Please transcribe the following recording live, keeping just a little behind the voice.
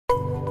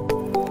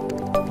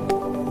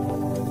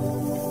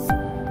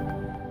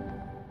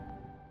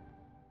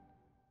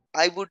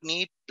I would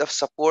need the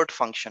support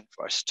function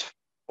first.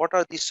 What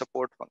are these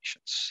support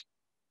functions?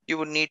 You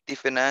would need the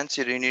finance,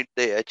 you need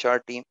the HR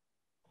team,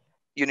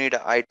 you need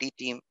an IT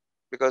team,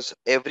 because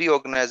every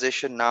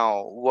organization now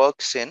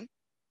works in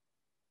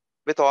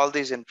with all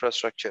these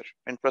infrastructure.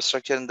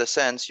 Infrastructure in the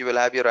sense you will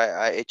have your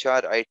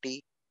HR, IT,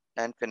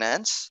 and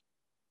finance.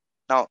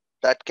 Now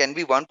that can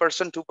be 1%,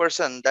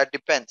 2%, that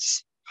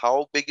depends.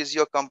 How big is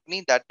your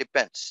company? That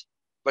depends.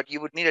 But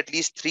you would need at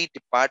least 3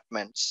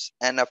 departments,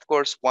 and of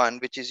course one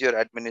which is your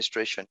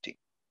administration team.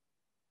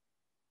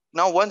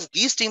 Now once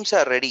these teams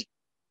are ready,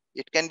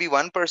 it can be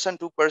 1%,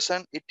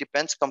 2%, it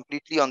depends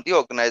completely on the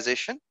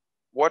organization,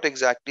 what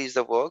exactly is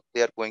the work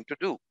they are going to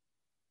do.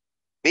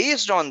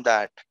 Based on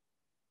that,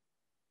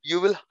 you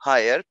will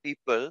hire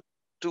people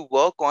to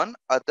work on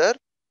other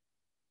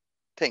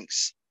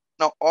things.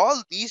 Now,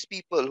 all these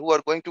people who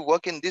are going to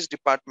work in these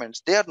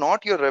departments, they are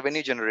not your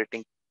revenue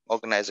generating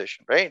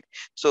organization, right?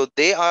 So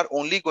they are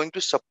only going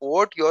to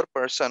support your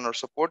person or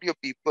support your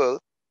people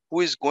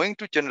who is going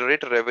to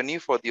generate revenue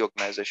for the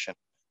organization.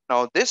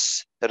 Now,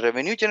 this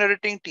revenue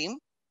generating team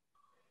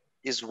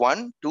is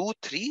 1, 2,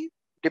 3,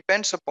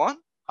 depends upon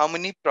how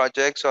many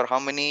projects or how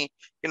many,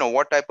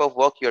 what type of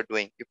work you're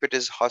doing. If it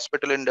is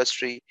hospital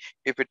industry,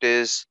 if it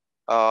is,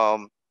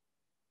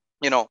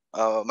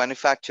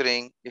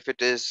 manufacturing, if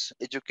it is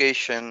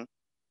education,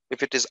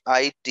 if it is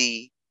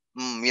IT,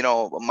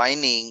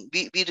 mining,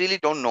 we really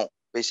don't know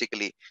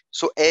basically.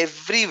 So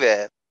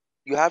everywhere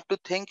you have to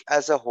think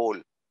as a whole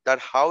that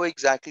how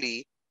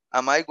exactly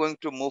am I going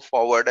to move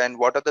forward and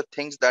what are the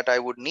things that I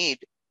would need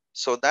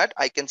so that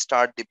I can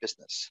start the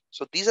business.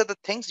 So these are the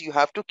things you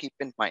have to keep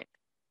in mind,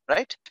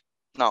 right?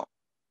 Now,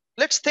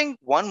 let's think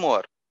one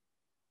more.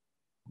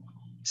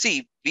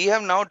 See, we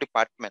have now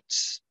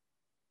departments.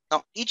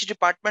 Now, each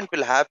department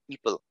will have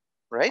people,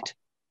 right?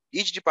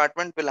 Each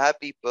department will have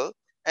people,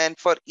 and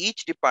for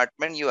each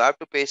department, you have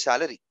to pay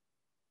salary.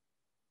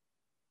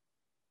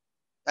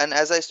 And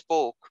as I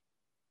spoke,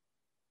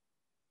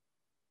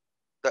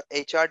 the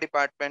HR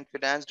department,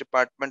 finance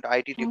department,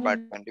 IT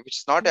department, if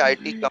it's not an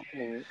IT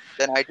company,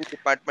 then IT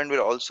department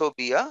will also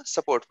be a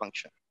support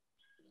function,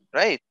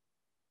 right?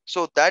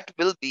 So that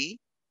will be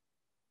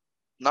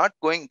not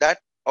going, that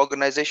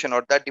organization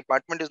or that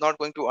department is not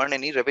going to earn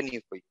any revenue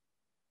for you.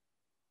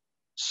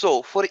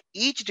 So for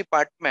each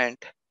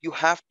department, you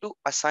have to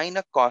assign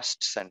a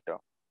cost center.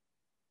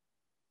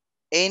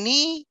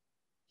 Any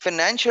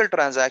financial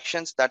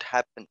transactions that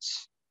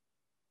happens,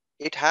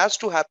 it has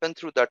to happen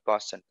through that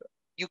cost center.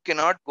 You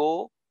cannot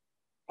go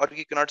or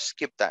you cannot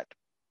skip that.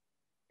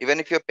 Even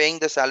if you're paying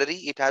the salary,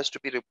 it has to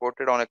be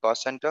reported on a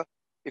cost center.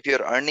 If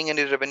you're earning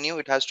any revenue,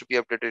 it has to be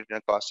updated in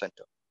a cost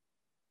center.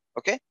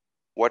 Okay,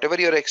 whatever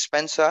your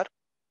expense are,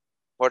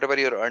 whatever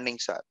your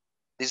earnings are,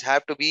 these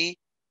have to be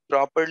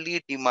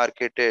properly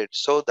demarcated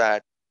so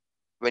that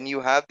when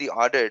you have the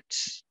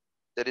audits,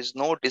 there is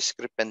no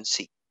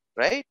discrepancy,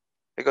 right?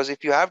 Because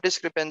if you have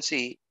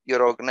discrepancy,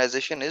 your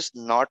organization is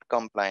not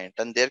compliant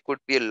and there could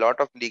be a lot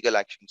of legal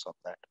actions on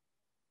that,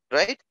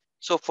 right?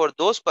 So for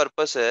those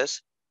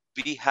purposes,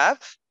 we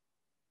have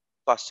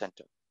cost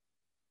center.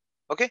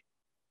 Okay.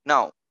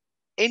 Now,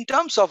 in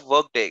terms of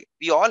Workday,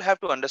 we all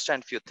have to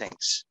understand few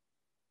things.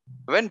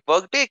 When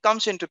Workday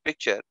comes into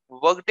picture,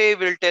 Workday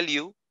will tell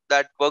you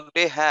that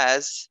Workday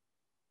has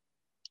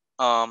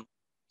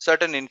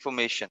certain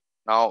information.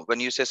 Now, when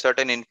you say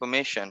certain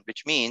information,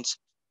 which means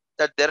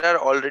that there are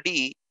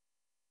already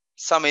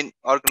some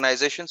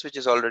organizations which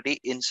is already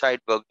inside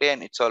Workday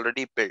and it's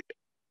already built.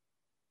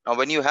 Now,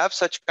 when you have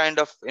such kind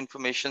of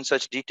information,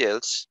 such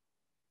details,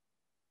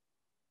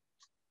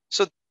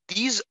 so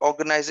these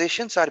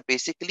organizations are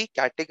basically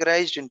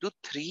categorized into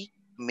 3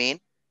 main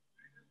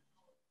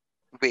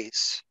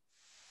ways.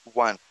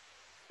 One,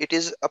 it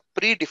is a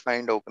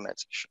predefined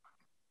organization.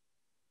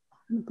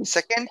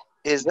 Second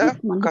is a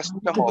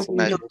custom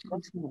organization.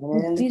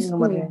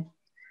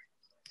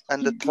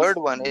 And the third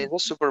one is a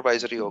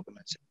supervisory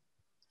organization.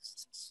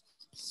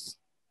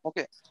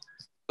 Okay.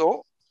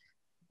 So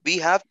we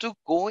have to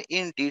go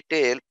in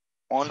detail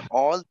on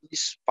all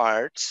these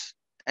parts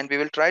and we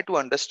will try to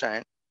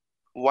understand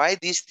why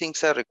these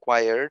things are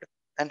required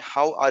and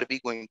how are we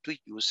going to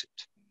use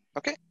it.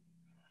 Okay.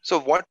 So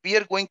what we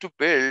are going to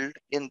build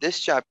in this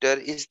chapter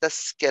is the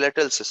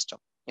skeletal system,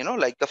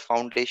 like the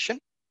foundation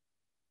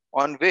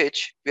on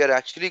which we are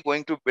actually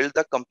going to build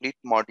the complete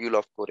module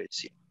of Core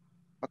HCM.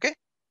 Okay.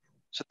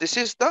 So this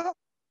is the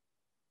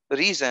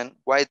reason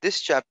why this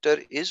chapter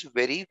is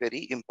very,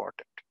 very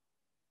important.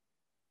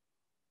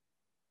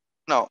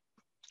 Now,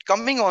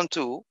 coming on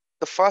to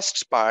the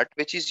first part,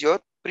 which is your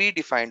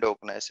predefined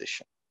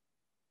organization.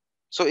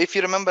 So if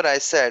you remember, I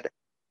said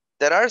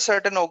there are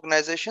certain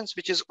organizations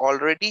which is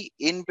already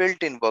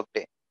inbuilt in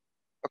Workday.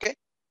 Okay.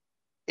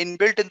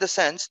 Inbuilt in the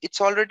sense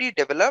it's already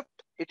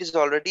developed, it is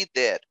already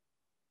there,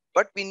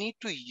 but we need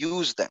to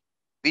use them.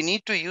 We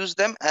need to use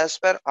them as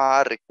per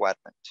our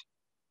requirement.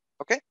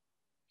 Okay.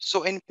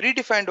 So in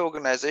predefined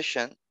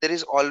organization, there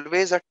is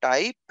always a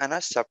type and a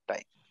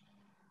subtype.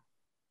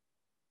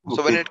 Okay.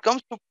 So when it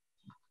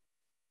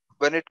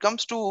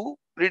comes to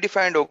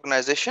predefined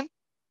organization,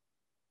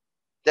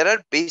 There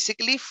are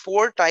basically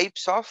 4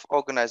 types of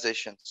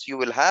organizations. You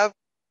will have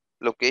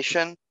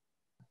location,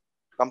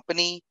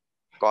 company,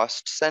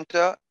 cost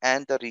center,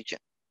 and the region.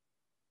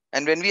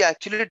 And when we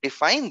actually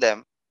define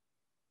them,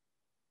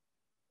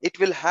 it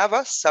will have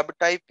a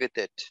subtype with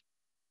it.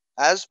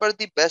 As per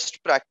the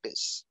best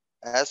practice,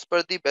 as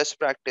per the best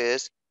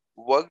practice,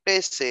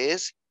 Workday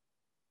says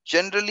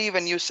generally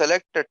when you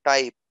select a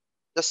type,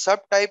 the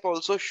subtype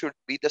also should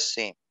be the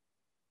same.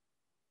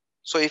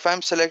 So if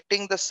I'm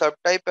selecting the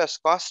subtype as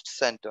cost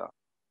center,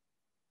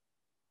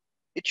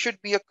 it should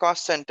be a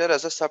cost center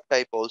as a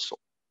subtype also.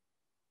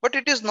 But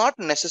it is not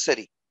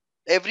necessary.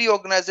 Every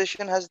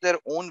organization has their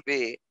own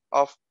way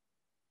of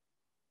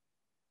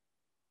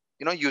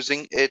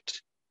using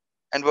it.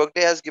 And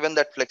Workday has given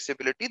that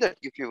flexibility that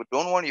if you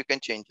don't want, you can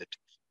change it.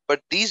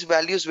 But these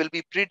values will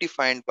be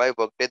predefined by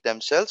Workday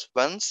themselves.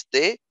 Once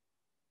they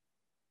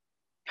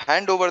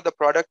hand over the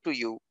product to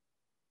you,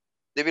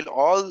 they will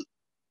all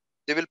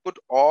they will put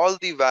all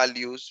the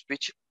values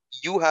which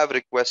you have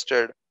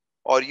requested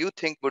or you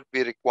think would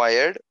be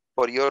required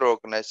for your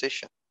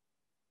organization.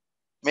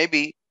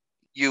 Maybe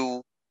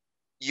you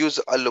use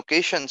a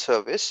location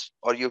service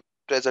or you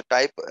as a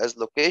type as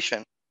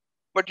location,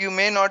 but you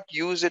may not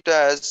use it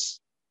as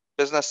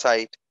business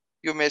site.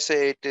 You may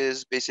say it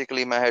is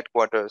basically my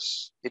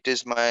headquarters, it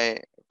is my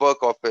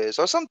work office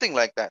or something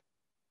like that.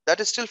 That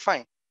is still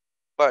fine.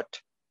 But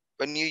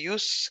when you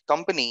use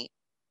company,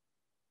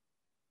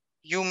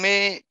 you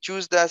may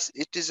choose that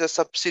it is a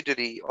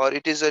subsidiary or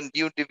it is a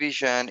new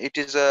division, it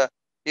is a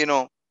you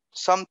know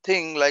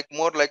something like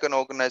more like an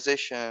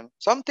organization,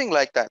 something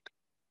like that.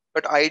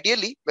 But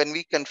ideally when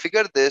we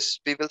configure this,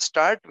 we will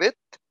start with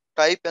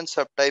type and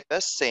subtype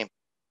as same.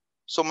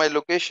 So my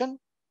location,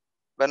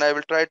 when I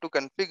will try to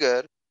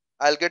configure,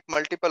 I'll get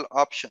multiple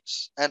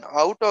options, and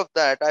out of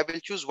that I will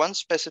choose one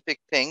specific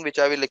thing which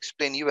I will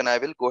explain you when I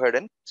will go ahead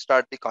and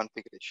start the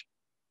configuration.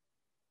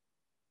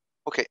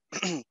 Okay.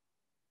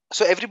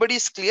 So everybody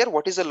is clear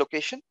what is a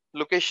location?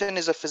 Location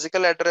is a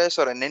physical address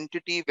or an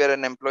entity where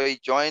an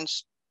employee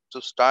joins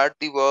to start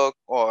the work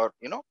or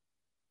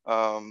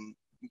um,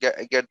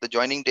 get the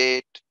joining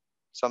date,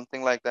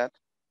 something like that.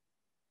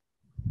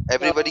 Uh,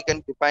 Everybody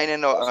can define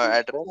an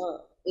Kaushik, address.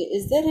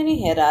 is there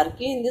any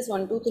hierarchy in this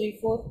one, two, three,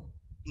 four?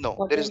 No,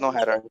 What there you is no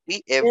mentioned?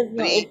 hierarchy. There's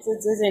no. Every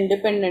It's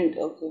independent.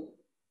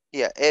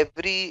 Okay.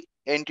 every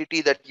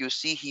entity that you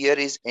see here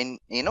is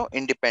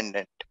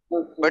independent,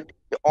 Okay. but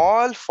it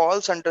all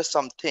falls under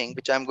something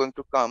which I'm going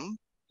to come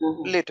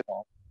Uh-huh. later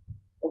on.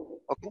 Okay.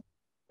 Okay.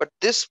 But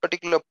this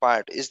particular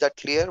part, is that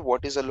clear?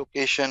 What is a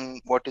location?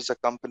 What is a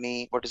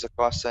company? What is a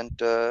cost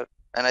center?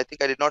 And I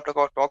think I did not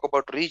talk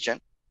about region,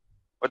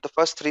 but the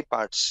first 3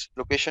 parts: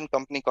 location,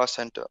 company, cost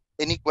center.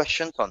 Any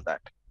questions on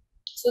that?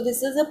 So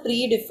this is a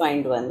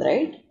predefined one,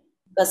 right?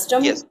 Yes,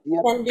 Custom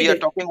can be we are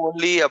different. talking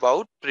only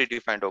about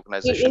predefined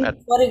organization.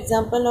 For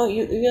example, now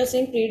you are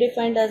saying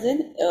predefined as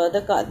in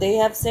they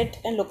have set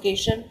a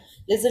location.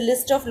 There's a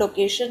list of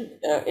location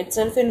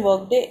itself in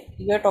Workday.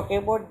 You are talking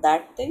about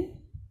that thing,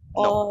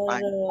 No, or I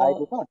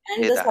did not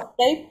and say the that.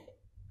 subtype,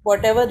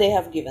 whatever they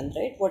have given,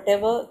 right?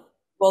 Whatever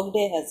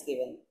Workday has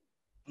given.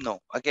 No,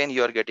 again,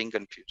 you are getting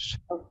confused.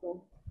 Okay.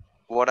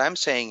 What I'm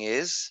saying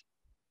is,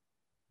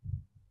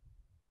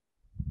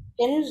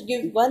 Can you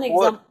give one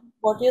before example?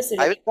 What you're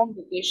I will selecting come,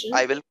 I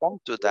location? will come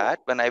to that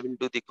when I will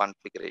do the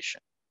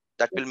configuration.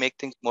 That will make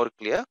things more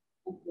clear.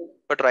 Okay.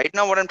 But right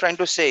now, what I'm trying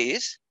to say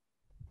is,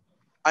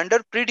 under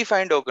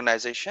predefined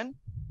organization,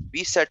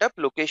 we set up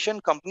location,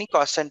 company,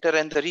 cost center,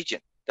 and the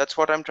region. That's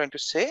what I'm trying to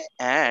say.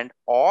 And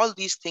all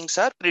these things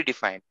are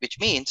predefined, which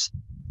means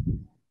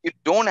you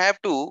don't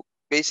have to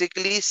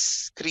basically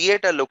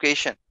create a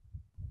location.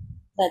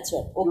 That's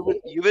right. You will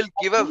Okay. you will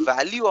give a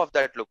value of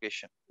that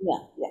location.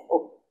 Yeah, yeah.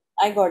 Okay.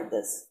 I got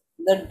this.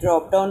 The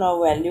drop down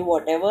or value,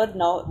 whatever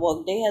now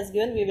Workday has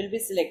given, we will be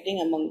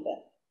selecting among them.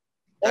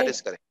 That Right?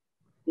 is correct.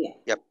 Yeah.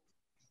 Yep.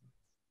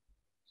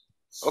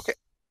 Okay.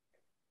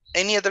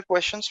 Any other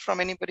questions from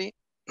anybody?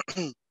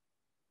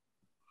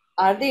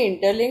 Are they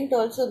interlinked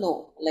also?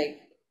 No.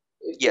 Like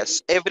it will.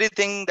 Yes.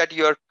 Everything that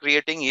you are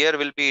creating here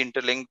will be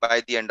interlinked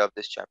by the end of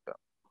this chapter.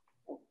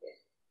 Okay.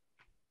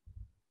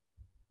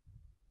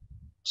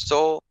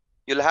 So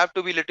you'll have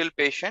to be little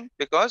patient,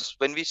 because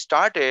when we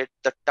start it,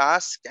 the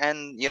task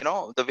and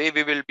the way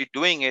we will be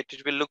doing it,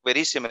 it will look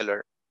very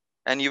similar,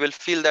 and you will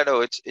feel that,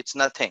 oh, it's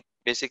nothing.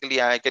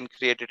 Basically, I can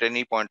create it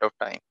any point of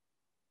time.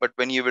 But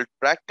when you will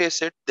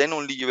practice it, then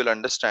only you will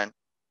understand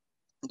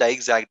the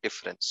exact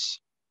difference.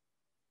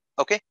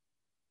 Okay.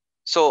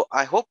 So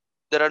I hope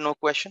there are no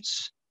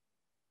questions.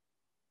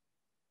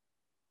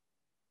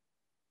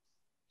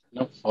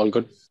 No, all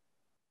good.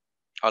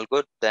 All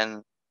good.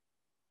 Then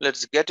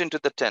let's get into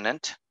the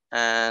tenant,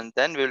 and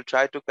then we'll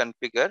try to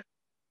configure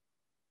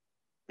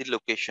the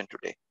location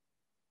today.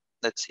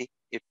 Let's see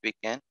if we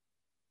can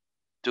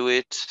do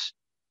it.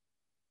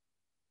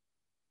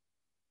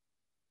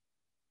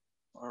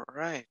 All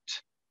right.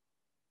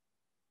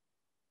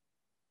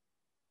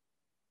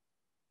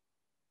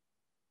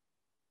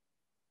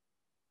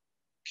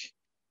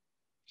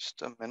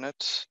 Just a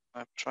minute.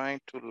 I'm trying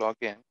to log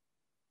in.